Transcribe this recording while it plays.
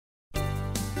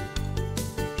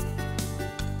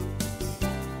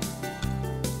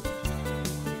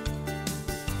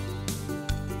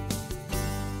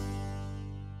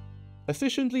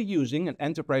Efficiently using an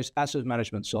enterprise asset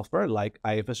management software like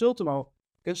IFS Ultimo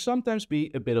can sometimes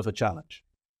be a bit of a challenge.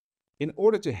 In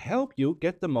order to help you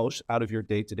get the most out of your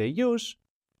day-to-day use,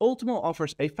 Ultimo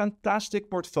offers a fantastic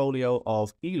portfolio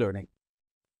of e-learning.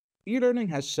 E-learning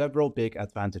has several big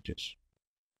advantages.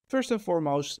 First and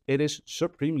foremost, it is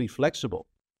supremely flexible.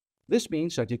 This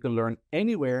means that you can learn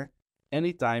anywhere,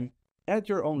 anytime, at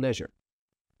your own leisure.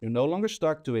 You're no longer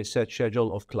stuck to a set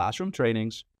schedule of classroom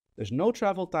trainings, there's no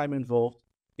travel time involved,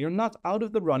 you're not out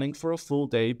of the running for a full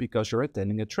day because you're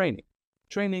attending a training.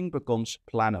 Training becomes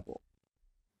plannable.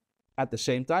 At the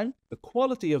same time, the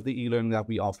quality of the e-learning that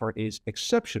we offer is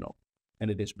exceptional, and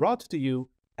it is brought to you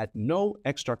at no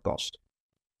extra cost.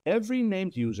 Every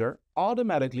named user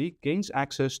automatically gains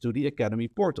access to the Academy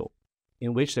portal,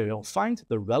 in which they will find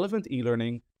the relevant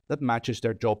e-learning that matches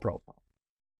their job profile.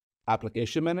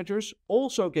 Application managers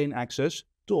also gain access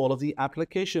to all of the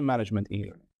application management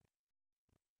e-learning.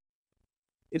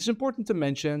 It's important to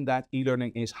mention that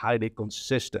e-learning is highly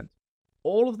consistent.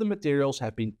 All of the materials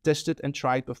have been tested and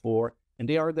tried before, and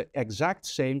they are the exact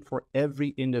same for every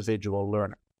individual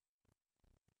learner.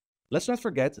 Let's not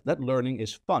forget that learning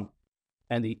is fun,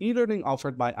 and the e-learning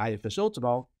offered by IFS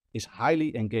Ultimo is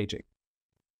highly engaging.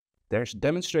 There's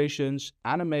demonstrations,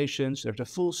 animations, there's a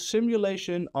full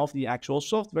simulation of the actual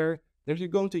software that you're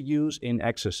going to use in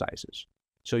exercises.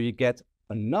 So you get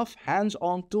enough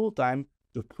hands-on tool time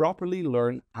to properly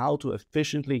learn how to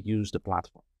efficiently use the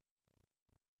platform.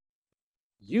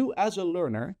 You as a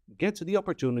learner get the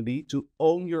opportunity to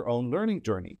own your own learning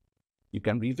journey. You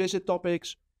can revisit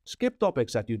topics, skip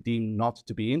topics that you deem not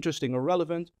to be interesting or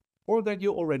relevant, or that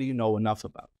you already know enough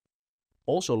about.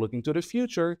 Also looking to the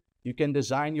future, you can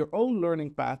design your own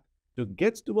learning path to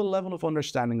get to a level of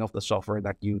understanding of the software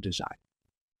that you design.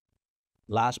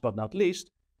 Last but not least,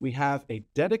 we have a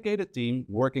dedicated team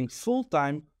working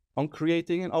full-time on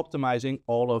creating and optimizing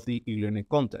all of the e-learning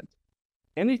content.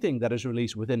 Anything that is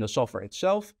released within the software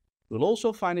itself will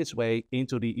also find its way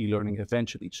into the e-learning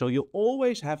eventually, so you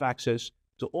always have access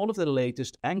to all of the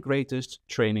latest and greatest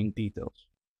training details.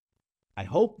 I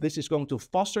hope this is going to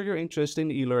foster your interest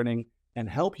in e-learning and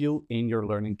help you in your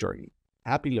learning journey.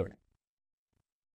 Happy learning!